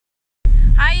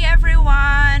Hi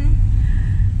everyone!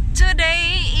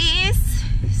 Today is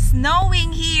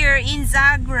snowing here in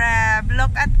Zagreb.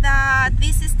 Look at that!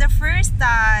 This is the first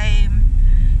time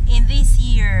in this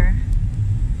year.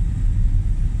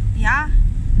 Yeah,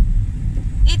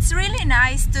 it's really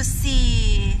nice to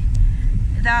see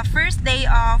the first day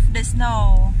of the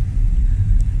snow.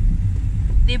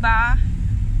 Diba?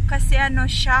 Kasi ano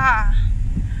siya,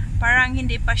 parang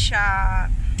hindi pa siya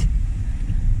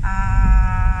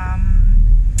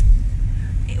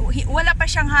wala pa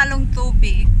siyang halong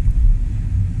tubig.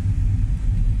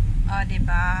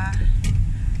 Diba?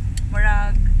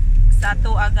 Murag sa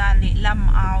tuwa gali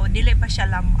lamaw, dili pa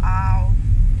siya lamaw.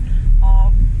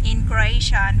 In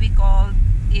Croatian we call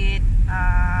it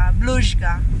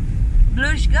bluzga.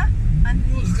 Bluzga?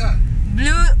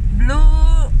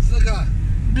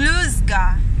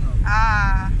 Bluzga.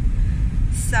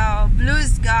 So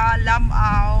bluzga,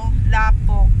 lamaw,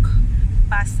 lapok,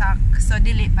 pasak. So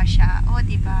dili pa siya.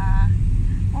 Diba?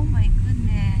 Oh my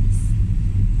goodness.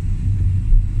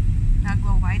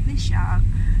 Nagwa-white na siya.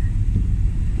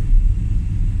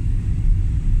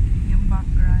 Yung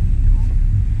background to.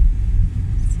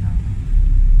 So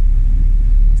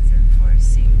still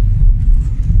forcing.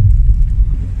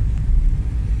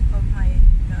 Oh my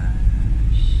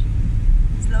gosh.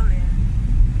 Slowly.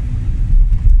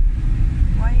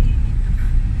 Why you need to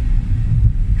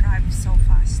drive so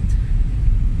fast?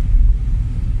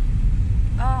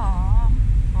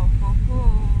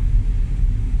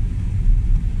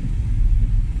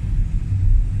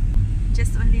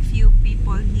 Just only few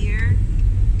people here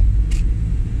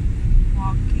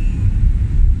walking,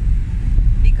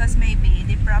 because maybe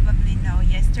they probably know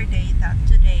yesterday that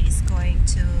today is going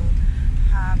to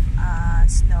have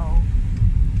snow.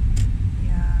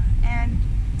 Yeah, and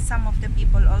some of the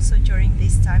people also during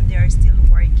this time they are still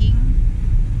working,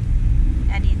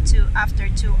 and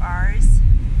after 2 hours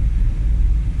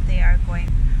they are going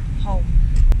home,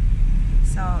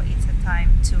 so it's a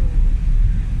time to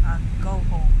go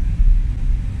home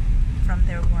from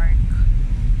their work.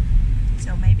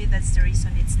 So maybe that's the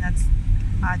reason it's not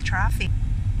traffic.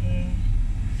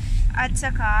 At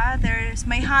saka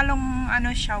may halong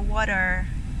ano siya, water.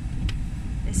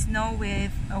 The snow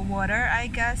with water,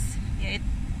 I guess. Yeah, it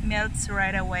melts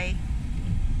right away.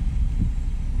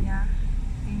 Yeah,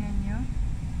 tingnan nyo.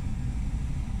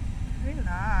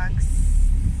 Relax.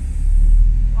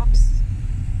 Oops,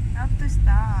 I have to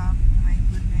stop. Oh my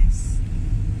goodness.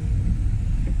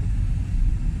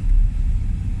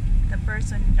 The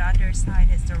person on the other side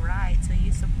has the right, so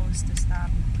you're supposed to stop.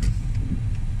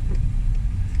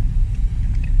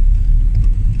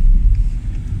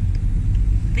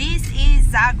 This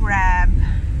is Zagreb,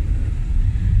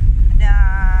 the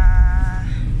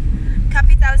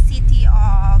capital city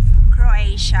of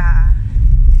Croatia.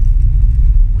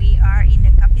 We are in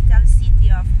the capital city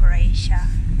of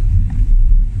Croatia.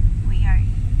 We are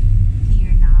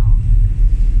here now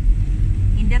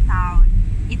in the town.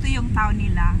 Ito yung town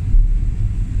nila.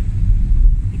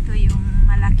 Ito yung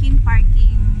malaking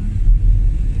parking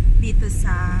dito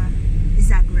sa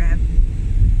Zagreb.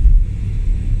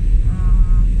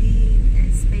 Big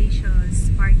and spacious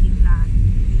parking lot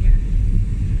here.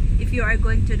 If you are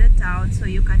going to the town, so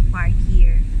you can park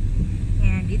here.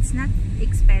 And it's not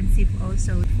expensive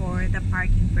also for the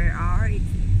parking per hour.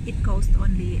 It costs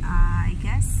only I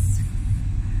guess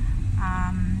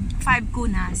 5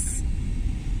 kunas.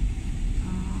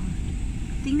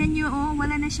 Tingnan nyo,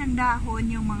 wala na siyang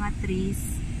dahon yung mga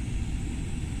trees.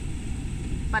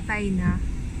 Patay na.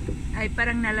 Ay,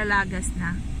 parang nalalagas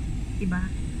na. Diba?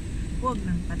 Huwag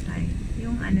lang patay.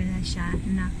 Yung ano na siya,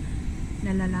 na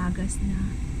nalalagas na.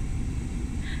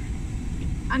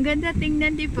 Ang ganda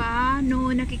tingnan, diba?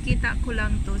 No, nakikita ko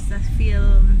lang to sa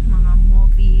film, mga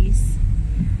movies.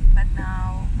 But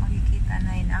now, makikita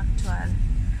na in actual.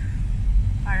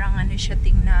 Parang ano siya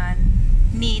tingnan.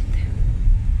 Neat.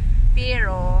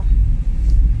 Pero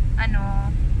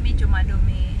ano, medyo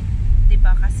madumi, 'di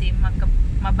ba? Kasi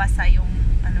mabasa yung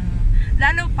ano,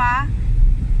 lalo pa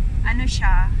ano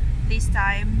siya, this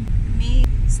time may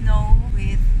snow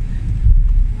with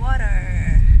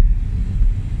water.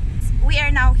 We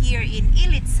are now here in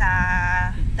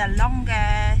Ilica, the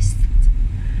longest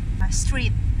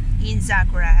street in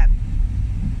Zagreb.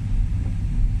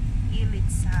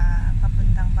 Ilica,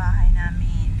 papuntang bahay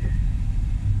namin.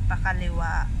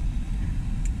 Pakaliwa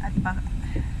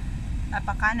at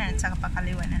pakanan at saka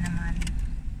pakaliwa na naman.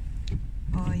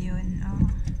 Yun.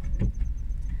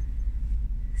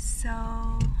 So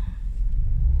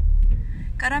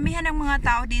karamihan ng mga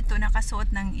tao dito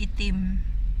nakasuot ng itim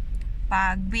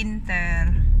pag winter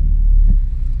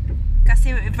kasi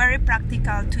very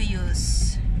practical to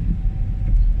use.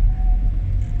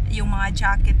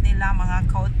 mga jacket nila, mga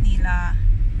coat nila,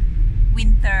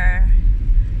 winter,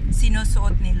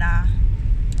 sinusuot nila.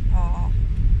 Oo.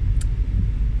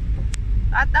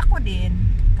 At ako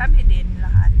din, kami din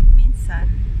lahat, minsan.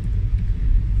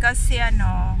 Kasi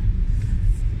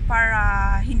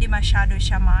para hindi masyado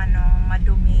siya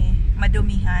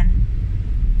madumihan.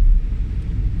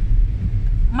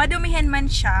 Madumihan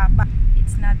man siya, but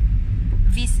it's not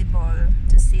visible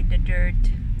to see the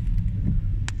dirt.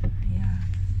 Yeah.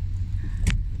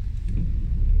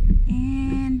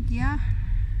 And yeah,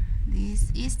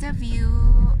 this is the view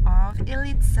of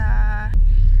Ilica.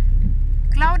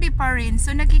 Cloudy pa rin.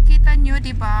 So nakikita nyo,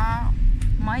 diba?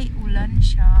 May ulan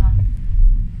siya.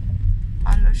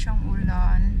 Halos siyang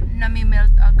ulan.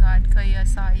 Nami-melt agad, kaya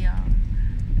sayang.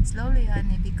 Slowly,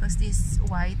 honey, because this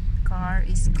white car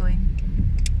is going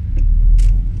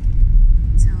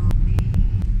to be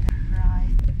the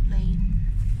right lane.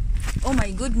 Oh my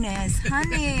goodness,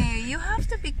 honey, you have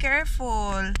to be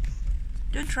careful.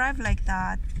 Don't drive like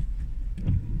that.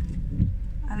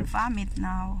 I'll vomit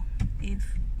now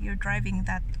if you're driving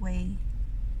that way.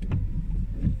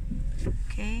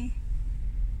 Okay?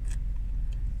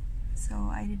 So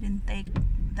I didn't take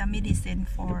the medicine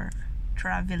for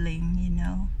traveling, you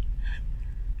know.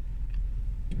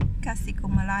 Kasi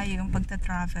kung malayo yung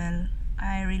pagta-travel,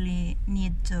 I really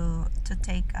need to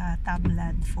take a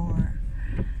tablet for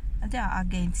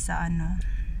against sa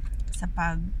sa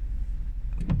pag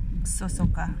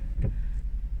susuka,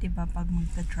 diba, pag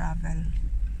magta-travel.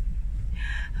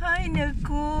 Ay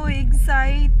naku,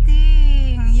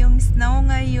 exciting yung snow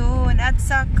ngayon, at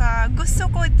saka gusto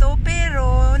ko ito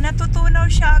pero natutunaw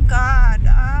siya agad.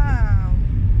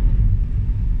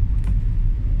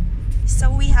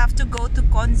 So we have to go to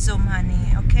Consum,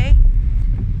 honey, okay?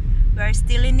 We're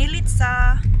still in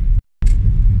Ilica.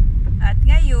 At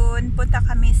ngayon, punta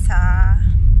kami sa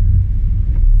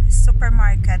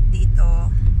supermarket dito.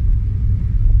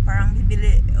 Parang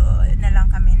bibili na lang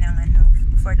kami ng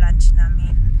for lunch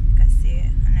namin. Kasi,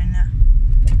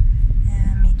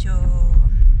 medyo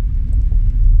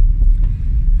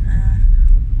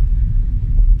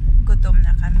gutom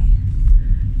na kami.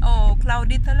 Oh,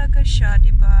 cloudy talaga siya,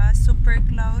 diba? Super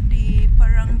cloudy.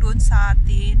 Parang doon sa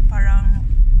atin, parang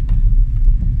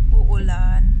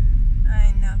uulan.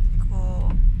 Ay,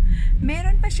 nako.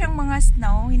 Meron pa siyang mga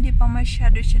snow. Hindi pa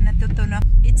masyado siya natutunan.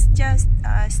 It's just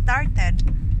started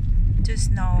to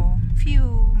snow.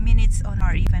 Few minutes on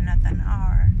or even not an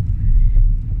hour.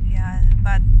 Yeah,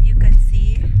 but you can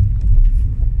see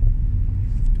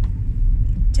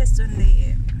just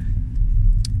only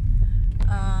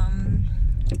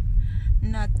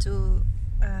not too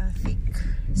thick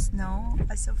snow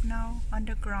as of now on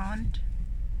the ground.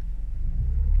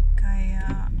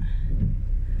 Kaya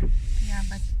yeah,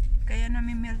 but kaya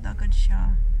nami-melt agad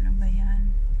siya. Ano ba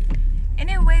yan?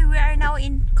 Anyway, we are now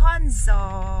in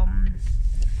Consum.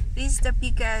 This is the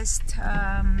biggest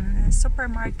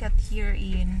supermarket here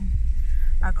in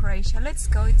Croatia. Let's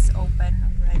go. It's open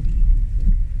already.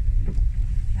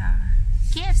 Yeah.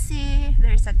 KFC.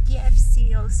 There's a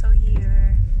KFC also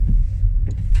here.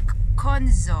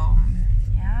 Consum.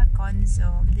 Yeah,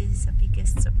 Consum. This is the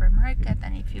biggest supermarket,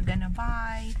 and if you're gonna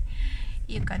buy,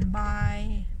 you can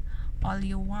buy all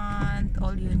you want,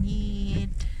 all you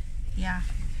need. Yeah.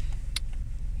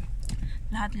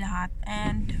 Lahat-lahat.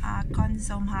 And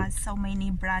Consum has so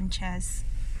many branches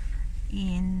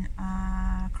in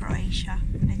Croatia,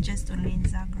 not just only in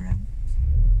Zagreb.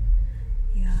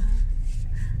 Yeah,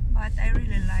 but I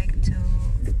really like to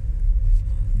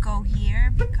go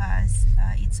here because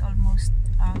it's almost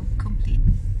complete.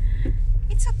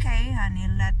 It's okay,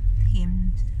 honey, let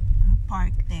him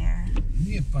park there.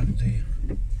 Nije park there.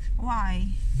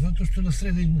 Why? Zato što na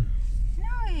sredini. No,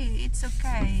 it's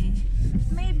okay.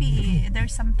 Maybe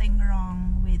there's something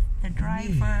wrong with the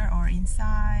driver or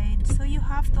inside. So you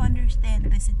have to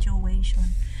understand the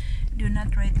situation. Do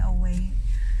not right away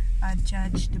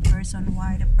judge the person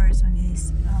why the person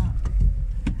is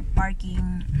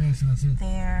parking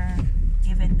there,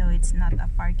 even though it's not a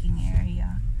parking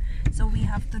area. So we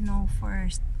have to know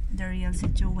first the real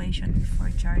situation before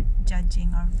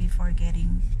judging or before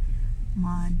getting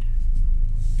mad.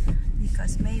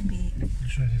 Because maybe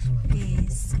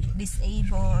he's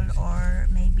disabled or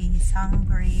maybe he's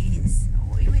hungry.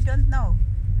 We don't know.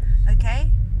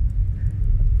 Okay?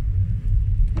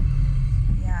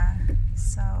 Yeah.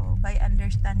 So by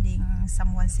understanding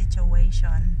someone's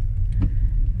situation,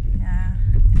 yeah,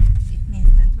 it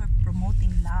means that we're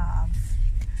promoting love.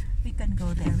 We can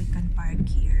go there, we can park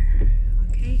here.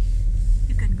 Okay?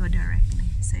 You can go directly,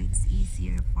 so it's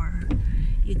easier for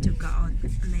you to go out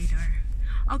later.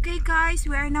 Okay guys,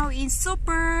 we are now in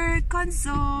Super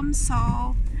Consum.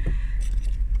 So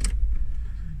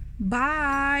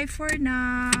bye for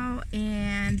now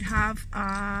and have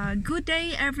a good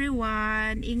day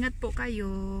everyone. Ingat po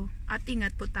kayo at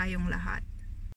ingat po tayong lahat.